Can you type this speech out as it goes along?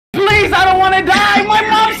Please, I don't want to die. My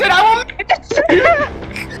mom said I won't.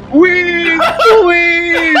 Win!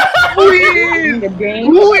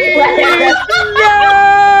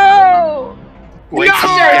 No! Wait, No!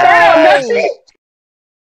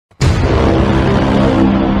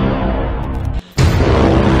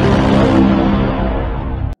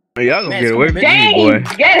 Y'all gonna get away from me, boy.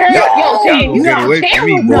 Get her! Yo, James, Get away from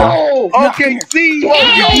me, boy. Okay, see, you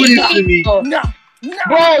do this to me.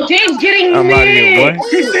 Bro, James getting me. I'm out of here, boy.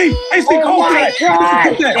 Oh my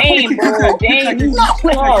God, James, bro, James.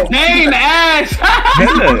 Name ass.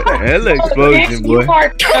 Hella explosion, boy.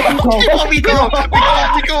 We go.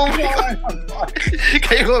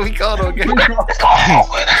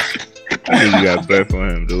 I think you gotta play for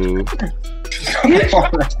him, dude.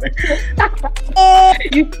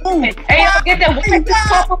 Hey, I'll get that.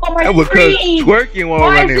 That was cause twerking while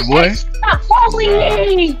running, boy. Stop following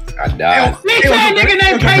me. I died. Bitch ass nigga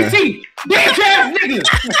named KC. Bitch ass nigga.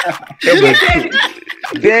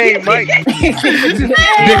 Dang, Mike.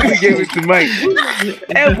 Definitely gave it to Mike.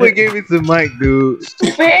 That boy gave it to Mike, dude.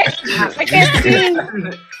 I can't see.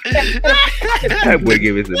 That boy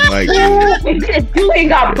gave it to Mike, dude. You ain't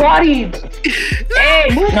got bodied. Hey,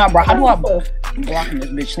 move. Nah, bro, how do I blocking this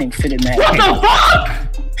bitch named Fitted Matt? What the fuck?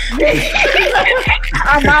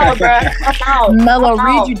 I'm out, bro. I'm out. Mellow, I'm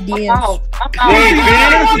read out. your I'm DMs. out.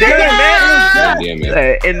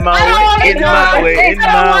 Damn, in my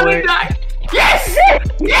way. Yes.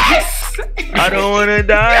 Yes. I don't wanna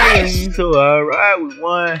die, so I ride with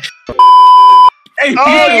one. Hey,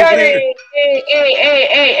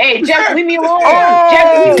 Hey, Jeff, leave me alone. Oh,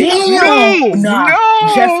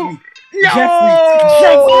 Jeff, Jeffrey.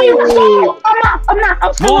 I'm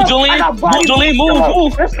not. Move, Jolene,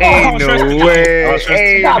 move. Ain't no way.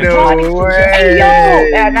 Hey,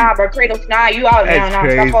 yo. Nah, bro, Kratos, nah, you out now. Nah,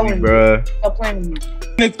 stop following me. Bruh. Stop playing with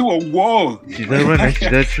me. through a wall. She's a runner,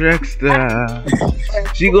 she's a trick star.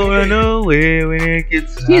 She gonna run away when it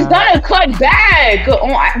gets hot. He's gonna cut back. Oh,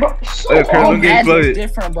 bro. Magic's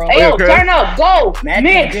different, bro. Hey, yo, turn up, go.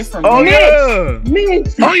 Mix. Different, Oh, bro. yeah.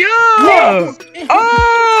 Mix. Oh, yeah.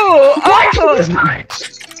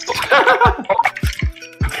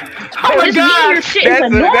 Oh my god! Your shit That's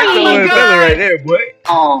is a one annoying. fella right there, boy.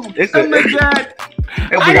 Oh, It's Oh my god!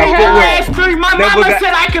 That boy I got had last footwork. three. My That mama boy got-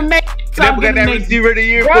 said I can make That boy got that something. receiver of the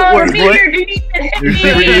year bro, footwork, boy. Meteor, you need to hit Receiver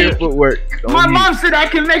of the year me. footwork. My mom said I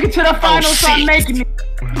can make it to the finals, so I'm making it.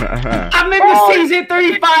 I'm in Bro. the season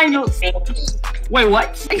 3 finals. Wait,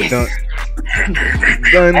 what? Dun,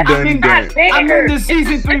 dun, I'm dun, in dun. I'm in the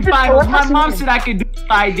season 3 finals. My mom said I could do it if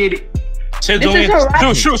I did it. Shit, This is Julian.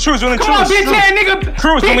 harassment. Truth, Julian, Come on, bitch truth. ass nigga.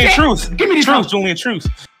 Truth, Bitch Julian, ass- truth. Give me the Truth, truth. Julian, truth.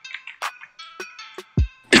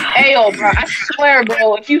 Hey, yo, bro, I swear,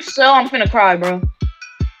 bro, if you sell, I'm finna cry, bro.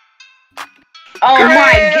 Oh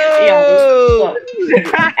my god, yo.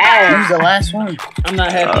 Who's the last one? I'm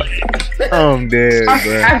not happy. I'm dead, bro.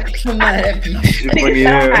 I'm not happy. Shit funny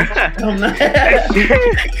as hell. I'm not happy.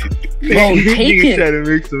 Bro, take You it. try to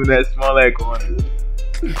mix some of that small ass corner.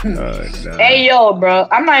 Nah. Hey, yo, bro,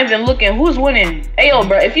 I'm not even looking. Who's winning? Hey, yo,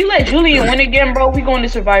 bro, if you let Julian win again, bro, we going to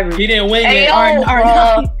Survivor. He didn't win Hey, yet. yo, bro.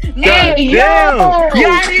 Hey, yo. Damn!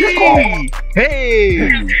 Yachty! Hey!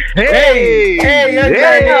 Hey! Hey,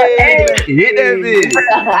 Hit that bitch!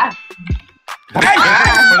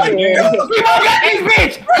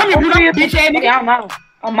 Bitch! Come here, bitch ass nigga. Yeah,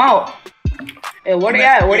 I'm out. Hey, where they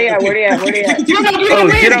at? Oh, get out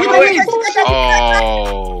of my way!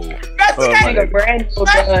 Oh. Nigga, Brandon,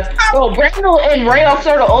 bro, Brandon and Rayox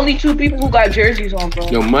are the only two people who got jerseys on, bro.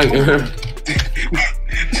 Yo, Mike.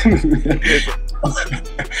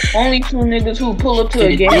 Only two niggas who pull up to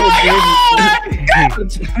a game with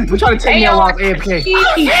jerseys. We're trying to take me out while AFK.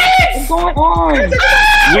 What's going on?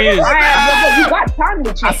 Wiz. Alright, you got time to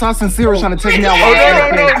I check. saw Sincere trying to take me out Oh, while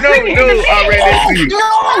AFK. no!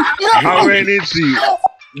 I ran into you.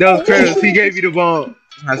 That was Curtis. He gave you the bomb.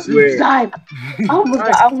 I swear. God, I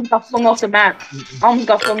almost got flung off the map.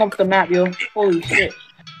 Yo. Holy shit.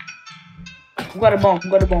 Who got a bomb?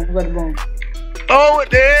 Oh,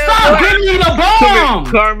 damn! Stop giving me the bomb!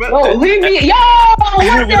 Karma. Yo, leave me. Yo, You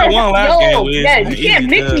what would've the won last Yo, game, Wiz. yeah, you can't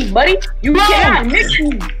mix me, buddy. You cannot mix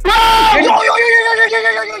me.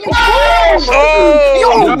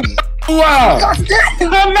 Oh! Wow!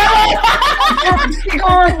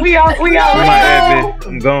 We out.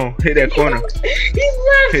 I'm gone. Hit that corner. He's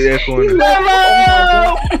left. Hit that corner.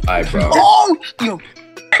 Alright, bro.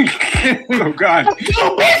 Oh god.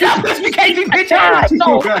 Bitch,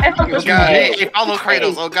 Oh god, hey, follow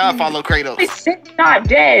Kratos. Oh god, follow Kratos. This shit's not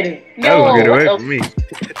dead. That was Yo, get away what from me.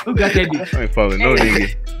 Who got that? I ain't following no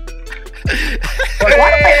nigga.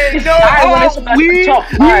 Hey, no,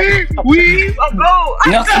 we, I'm go.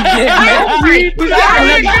 Nothing did, man.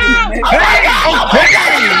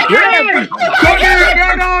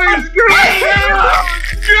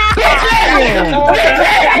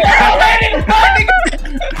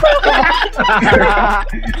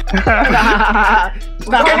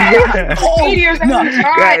 Meteors in this shit.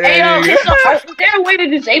 Hey, yo, is there a way to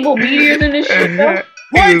disable meteors in this shit, bro?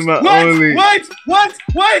 What?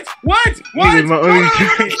 What? What? He was my only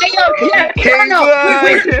drink. Hey, yo, yeah,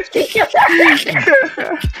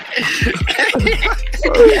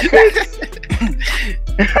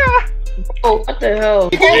 oh, what the hell?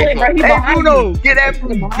 Hey, Bruno, get that from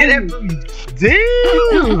me. Get that from me.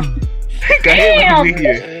 Damn. Got hit by a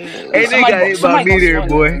meteor. Hey, they got hit by a meteor,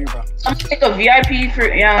 boy. I'm take a VIP for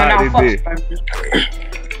fuck.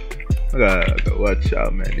 I gotta watch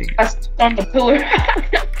out, man. Nigga. I stuck on the pillar.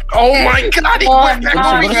 Oh my god, he went back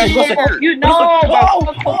over here. You know,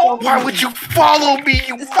 Why would you follow me,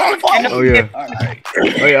 you fucking... Oh yeah.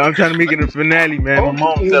 Oh yeah, I'm trying to make it a finale, man. My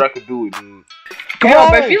mom said I could do it, dude. Come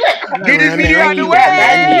on, but if you let get this meteor out the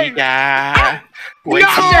way. Wait,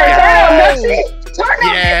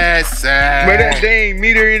 yes, sir. But that dang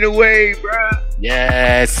meteor in the way, bro.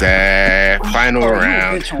 Yes, sir. Final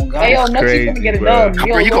round. Hey, yo, Nuxie's gonna get a dub.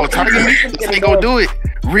 Bro, you gonna target me? This ain't gonna do it.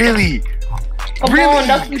 Really? Come on,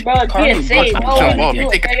 Nuxie, bro. GSA, bro. You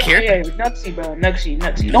think I care? Nuxie, bro. Nuxie. I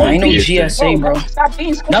ain't no GSA, bro. Stop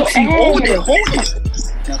being so Nuxie, hold it.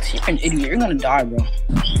 Nuxie, you're an idiot. You're gonna die, bro.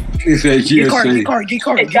 He said Get card,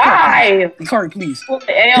 Die. Get card, please.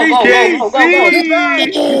 Hey, yo, go.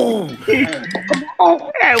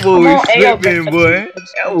 That boy was slipping, boy.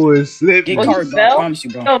 That was slipping. Get card, bro. I promise you,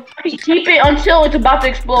 bro. No, keep it until it's about to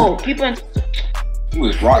explode. Keep it. He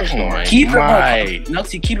was rock star. Keep it, bro.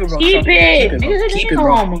 Nuxie, keep it, bro. Keep it. Keep it,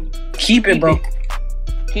 bro. Keep it, bro.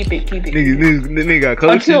 Keep it. Nigga got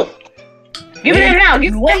coaches. Give it now.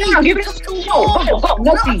 Give it now. Give it to go.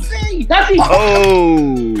 Nuxie.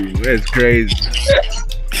 Oh, that's crazy.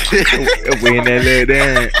 We in that little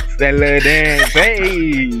dance. That little dance.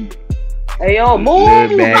 Hey. Hey, yo,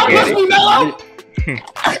 move. Look back at it.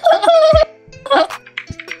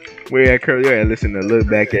 Where at Curry? Yeah, listen to look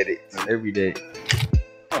back at it every day.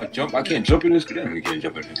 I can't jump in this game. We can't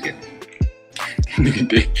jump in this game.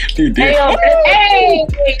 Hey, yo, hey.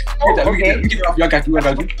 Okay. Get off. Y'all got you. Hey,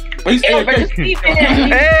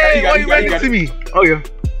 why you running to me? Oh yeah.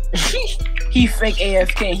 He fake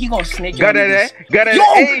AFK. He gonna snake. Got that? Got that?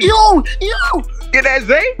 Yo. Get that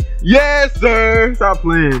Zay? Yes, sir. Stop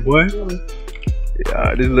playing, boy.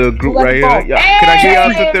 Yeah, this little group right here. Yeah. Can I get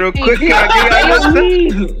y'all something real quick?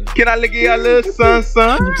 Can I look at y'all little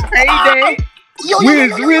son? Hey, Dave.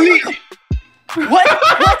 Wiz, really?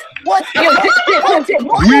 What? Yo,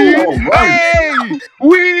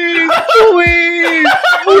 Wiz.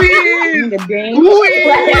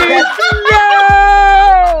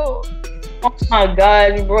 No! Oh my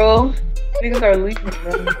god, bro. Niggas are leaving,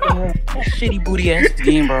 bro. Shitty booty ass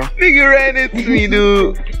game, bro. Nigga ran into me,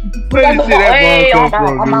 dude. Where the shit that ball come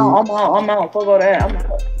from, dude? I'm out. Fuck all that. I'm out.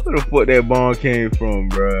 Where the fuck that ball came from,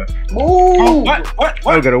 bruh? Move. What?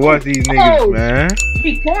 I gotta watch these niggas, man.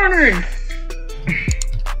 He cornered.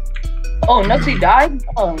 Oh, Nuxie died?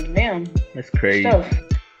 Oh, damn. That's crazy. Stuff.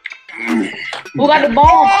 Who got the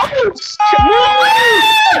ball?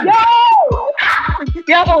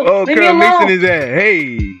 Yo! Oh, Curl mixing his ass.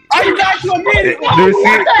 Hey. I got you a minute.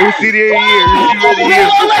 Receipt of the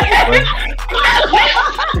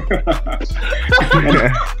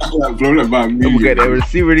year. Blown up by me. We got that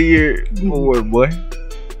receiver of the year forward, boy.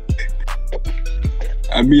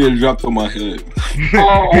 I immediately dropped on my head.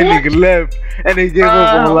 That nigga left and they gave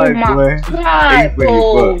up on life, boy. God,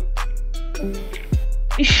 bro.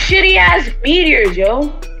 These shitty ass meteors,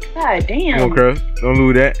 yo. God damn. Come on, Curl. Don't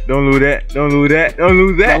lose that. Don't lose that.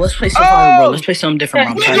 Bro, let's play survival, bro. Let's play something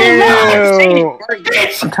different, bro. I'm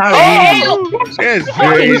tired of That's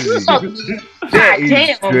crazy. That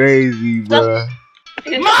is crazy, bro.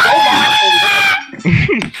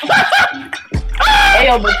 Hey,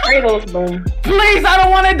 yo, betray those, bro. Please, I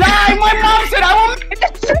don't want to die. My mom said I won't.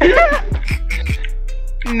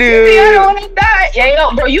 I don't want to die. Yeah, yo,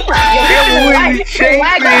 bro, you Bitch ass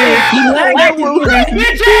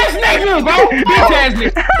nigga, bro.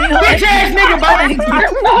 Bitch ass nigga, bro.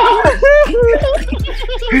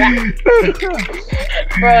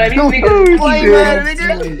 Bro, these niggas play, man.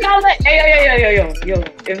 Yo.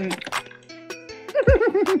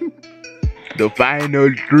 The final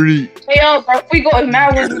three. Hey, yo, bro, if we go, if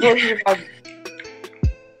Matt wins, we go to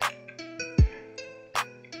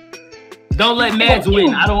Don't let Mads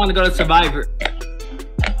win. I don't want to go to Survivor.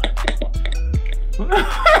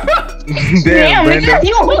 Damn, Brandon. nigga,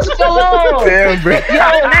 you almost fell off. Damn, Brandon. Yo,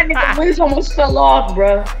 that nigga Wiz almost fell off,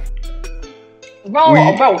 bro. Bro,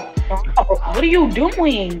 what are you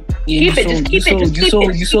doing? Yeah, keep it, just keep it.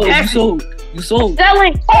 You sold.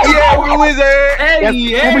 Selling. Yeah, we Wizard.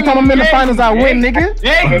 Every time I'm in the finals, I win, nigga.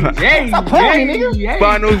 Hey, Stop playing, nigga.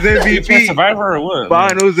 Finals You play MVP. Survivor or what?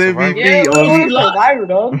 Finals MVP. Yeah, Oh, Survivor,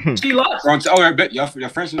 though. she lost. Oh, I bet y'all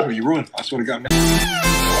friends with her. You ruined. I swear to God, man.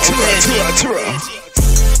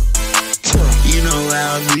 You know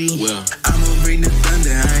how I be. Well, I'ma bring the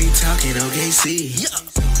thunder. I ain't talking OKC.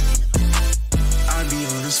 I be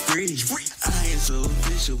on a spree. I ain't so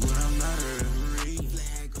official, but I'm not a